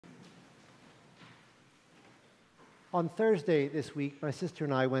On Thursday this week, my sister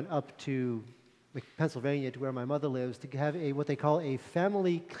and I went up to Pennsylvania, to where my mother lives, to have what they call a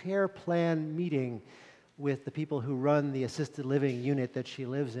family care plan meeting with the people who run the assisted living unit that she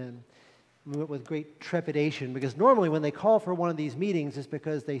lives in. We went with great trepidation, because normally when they call for one of these meetings, it's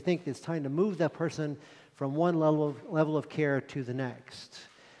because they think it's time to move that person from one level of care to the next.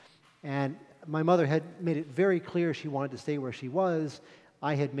 And my mother had made it very clear she wanted to stay where she was.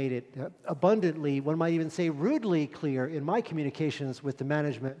 I had made it abundantly, one might even say rudely clear in my communications with the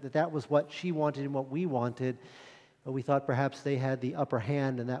management that that was what she wanted and what we wanted. But we thought perhaps they had the upper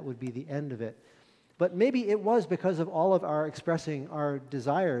hand and that would be the end of it. But maybe it was because of all of our expressing our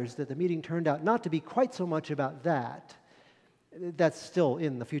desires that the meeting turned out not to be quite so much about that. That's still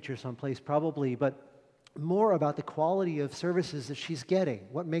in the future someplace probably, but more about the quality of services that she's getting,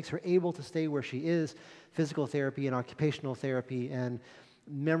 what makes her able to stay where she is, physical therapy and occupational therapy and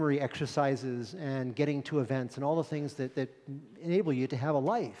memory exercises and getting to events and all the things that enable you to have a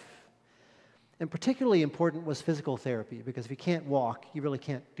life. And particularly important was physical therapy, because if you can't walk, you really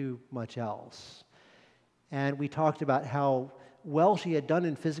can't do much else. And we talked about how well she had done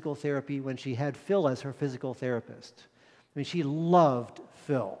in physical therapy when she had Phil as her physical therapist. I mean, she loved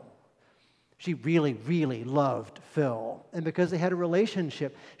Phil. She really, really loved Phil. And because they had a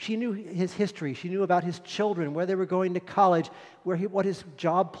relationship, she knew his history. She knew about his children, where they were going to college, what his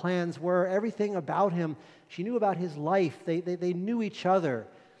job plans were, everything about him. She knew about his life. They knew each other.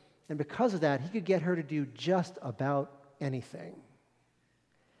 And because of that, he could get her to do just about anything.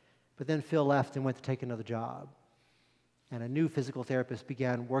 But then Phil left and went to take another job. And a new physical therapist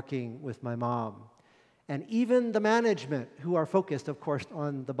began working with my mom. And even the management, who are focused, of course,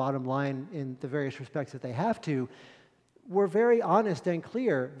 on the bottom line in the various respects that they have to, were very honest and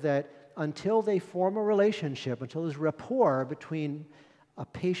clear that until they form a relationship, until there's rapport between a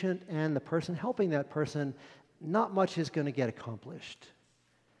patient and the person helping that person, not much is going to get accomplished.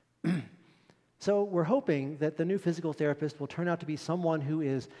 So we're hoping that the new physical therapist will turn out to be someone who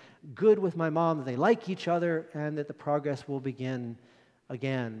is good with my mom, that they like each other, and that the progress will begin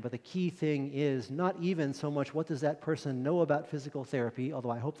again. But the key thing is not even so much what does that person know about physical therapy,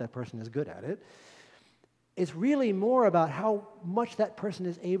 although I hope that person is good at it. It's really more about how much that person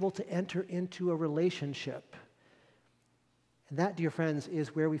is able to enter into a relationship. And that, dear friends,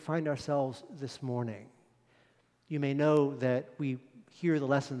 is where we find ourselves this morning. You may know that we hear the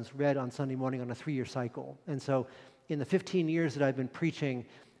lessons read on Sunday morning on a 3-year cycle. And so in the 15 years that I've been preaching,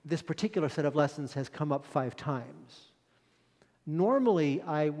 this particular set of lessons has come up 5 times. Normally,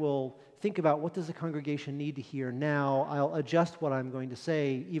 I will think about what does the congregation need to hear now. I'll adjust what I'm going to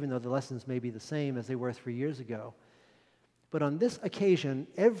say, even though the lessons may be the same as they were 3 years ago. But on this occasion,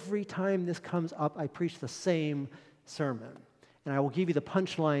 every time this comes up, I preach the same sermon. And I will give you the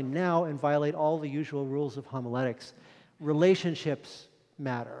punchline now and violate all the usual rules of homiletics. Relationships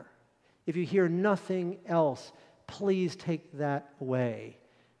matter. If you hear nothing else, please take that away.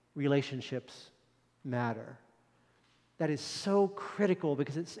 Relationships matter. That is so critical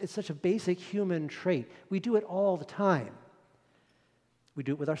because it's such a basic human trait. We do it all the time. We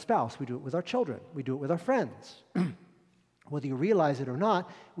do it with our spouse. We do it with our children. We do it with our friends. Whether you realize it or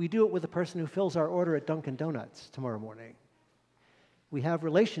not, we do it with the person who fills our order at Dunkin' Donuts tomorrow morning. We have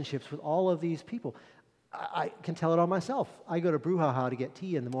relationships with all of these people. I can tell it on myself. I go to Brouhaha to get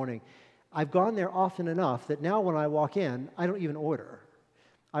tea in the morning. I've gone there often enough that now when I walk in, I don't even order.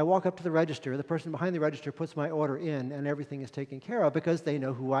 I walk up to the register, the person behind the register puts my order in, and everything is taken care of because they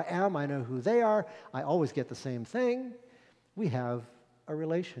know who I am, I know who they are, I always get the same thing. We have a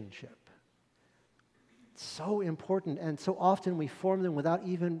relationship. It's so important, and so often we form them without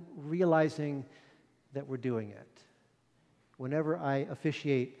even realizing that we're doing it. Whenever I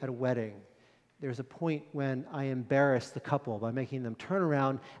officiate at a wedding, there's a point when I embarrass the couple by making them turn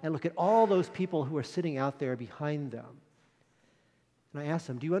around and look at all those people who are sitting out there behind them. And I ask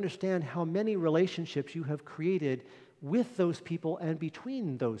them, do you understand how many relationships you have created with those people and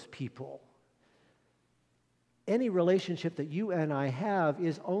between those people? Any relationship that you and I have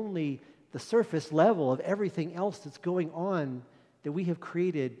is only the surface level of everything else that's going on that we have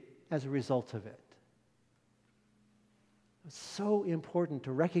created as a result of it. It's so important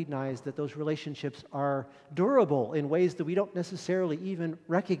to recognize that those relationships are durable in ways that we don't necessarily even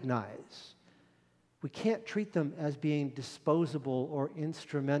recognize. We can't treat them as being disposable or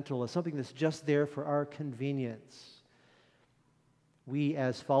instrumental, as something that's just there for our convenience. We,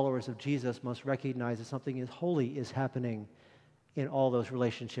 as followers of Jesus, must recognize that something holy is happening in all those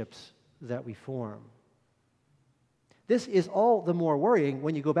relationships that we form. This is all the more worrying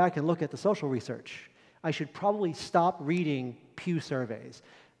when you go back and look at the social research. I should probably stop reading Pew surveys,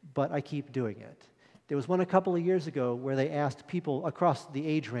 but I keep doing it. There was one a couple of years ago where they asked people across the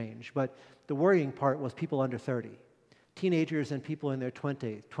age range, but the worrying part was people under 30, teenagers and people in their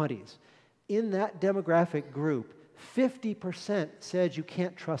 20s. In that demographic group, 50% said you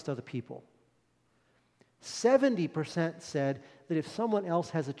can't trust other people. 70% said that if someone else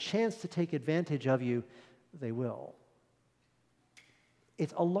has a chance to take advantage of you, they will.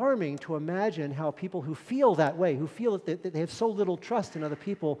 It's alarming to imagine how people who feel that way, who feel that they have so little trust in other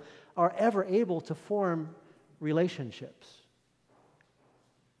people, are ever able to form relationships.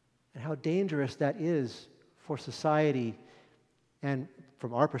 And how dangerous that is for society and,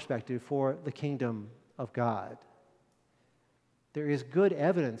 from our perspective, for the kingdom of God. There is good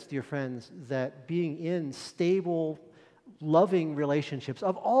evidence, dear friends, that being in stable, loving relationships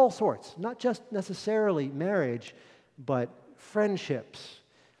of all sorts, not just necessarily marriage, but friendships,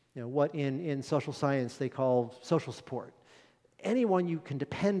 what in social science they call social support. Anyone you can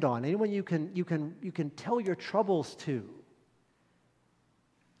depend on, anyone you can tell your troubles to.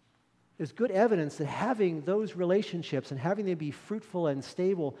 There's good evidence that having those relationships and having them be fruitful and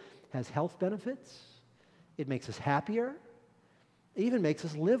stable has health benefits. It makes us happier. It even makes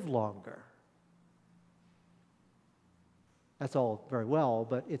us live longer. That's all very well,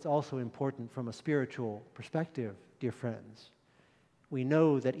 but it's also important from a spiritual perspective, dear friends. We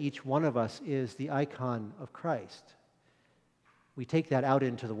know that each one of us is the icon of Christ. We take that out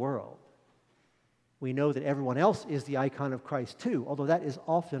into the world. We know that everyone else is the icon of Christ too, although that is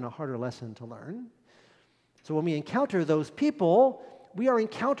often a harder lesson to learn. So when we encounter those people, we are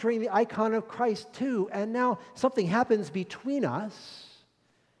encountering the icon of Christ too, and now something happens between us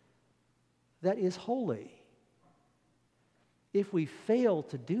that is holy. If we fail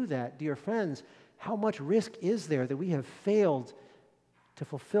to do that, dear friends, how much risk is there that we have failed to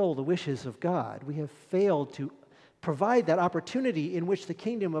fulfill the wishes of God? We have failed to provide that opportunity in which the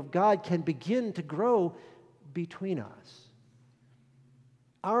kingdom of God can begin to grow between us.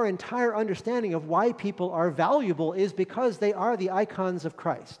 Our entire understanding of why people are valuable is because they are the icons of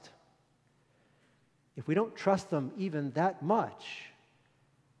Christ. If we don't trust them even that much,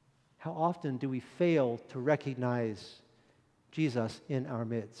 how often do we fail to recognize Jesus in our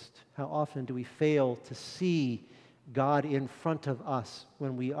midst? How often do we fail to see God in front of us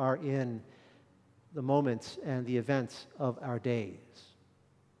when we are in the moments and the events of our days?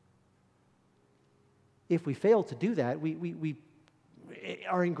 If we fail to do that, we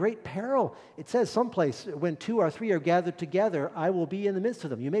are in great peril. It says someplace, when 2 or 3 are gathered together, I will be in the midst of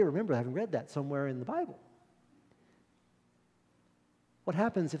them. You may remember having read that somewhere in the Bible. What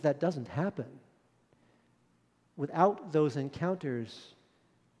happens if that doesn't happen? Without those encounters,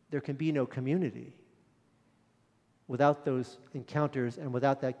 there can be no community. Without those encounters and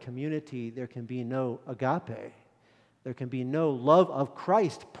without that community, there can be no agape. There can be no love of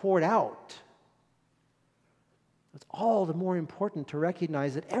Christ poured out. It's all the more important to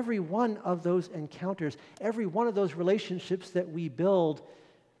recognize that every one of those encounters, every one of those relationships that we build,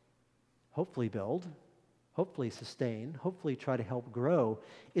 hopefully sustain, hopefully try to help grow,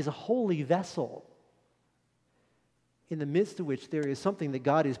 is a holy vessel in the midst of which there is something that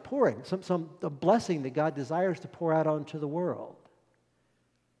God is pouring, a blessing that God desires to pour out onto the world.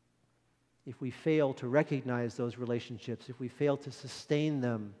 If we fail to recognize those relationships, if we fail to sustain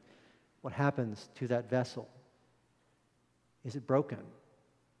them, what happens to that vessel? Is it broken?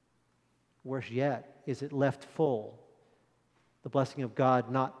 Worse yet, is it left full? The blessing of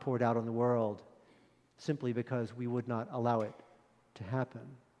God not poured out on the world simply because we would not allow it to happen.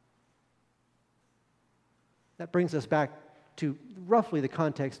 That brings us back to roughly the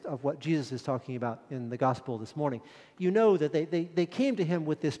context of what Jesus is talking about in the gospel this morning. You know that they came to him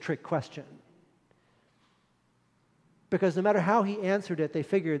with this trick question. Because no matter how he answered it, they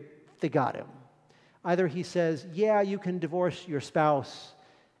figured they got him. Either he says, yeah, you can divorce your spouse,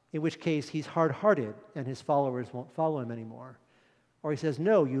 in which case he's hard-hearted and his followers won't follow him anymore. Or he says,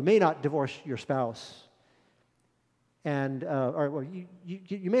 no, you may not divorce your spouse. And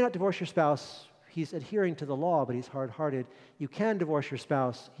you may not divorce your spouse. He's adhering to the law, but he's hard-hearted. You can divorce your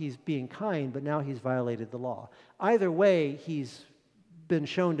spouse. He's being kind, but now he's violated the law. Either way, he's been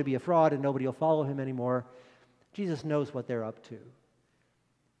shown to be a fraud and nobody will follow him anymore. Jesus knows what they're up to.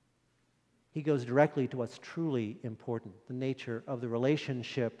 He goes directly to what's truly important, the nature of the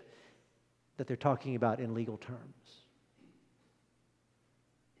relationship that they're talking about in legal terms.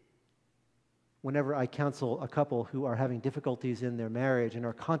 Whenever I counsel a couple who are having difficulties in their marriage and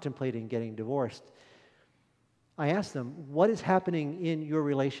are contemplating getting divorced, I ask them, what is happening in your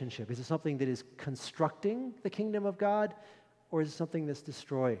relationship? Is it something that is constructing the kingdom of God, or is it something that's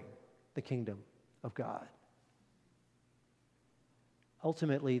destroying the kingdom of God?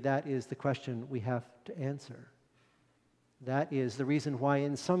 Ultimately, that is the question we have to answer. That is the reason why,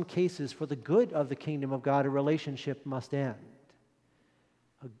 in some cases, for the good of the kingdom of God, a relationship must end.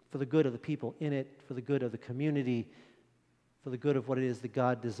 For the good of the people in it, for the good of the community, for the good of what it is that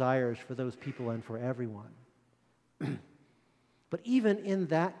God desires for those people and for everyone. But even in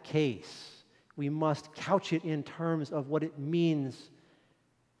that case, we must couch it in terms of what it means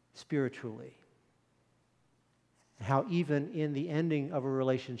spiritually. How even in the ending of a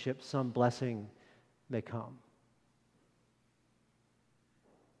relationship, some blessing may come.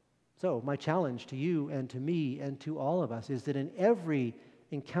 So my challenge to you and to me and to all of us is that in every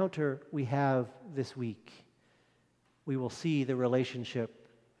encounter we have this week, we will see the relationship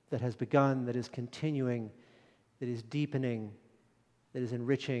that has begun, that is continuing, that is deepening, that is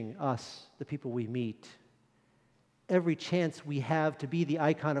enriching us, the people we meet. Every chance we have to be the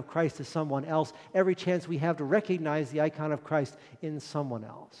icon of Christ to someone else, every chance we have to recognize the icon of Christ in someone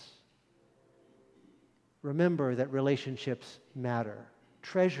else. Remember that relationships matter.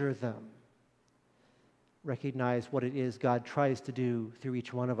 Treasure them. Recognize what it is God tries to do through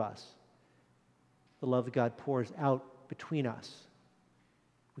each one of us. The love that God pours out between us.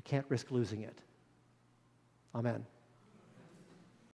 We can't risk losing it. Amen.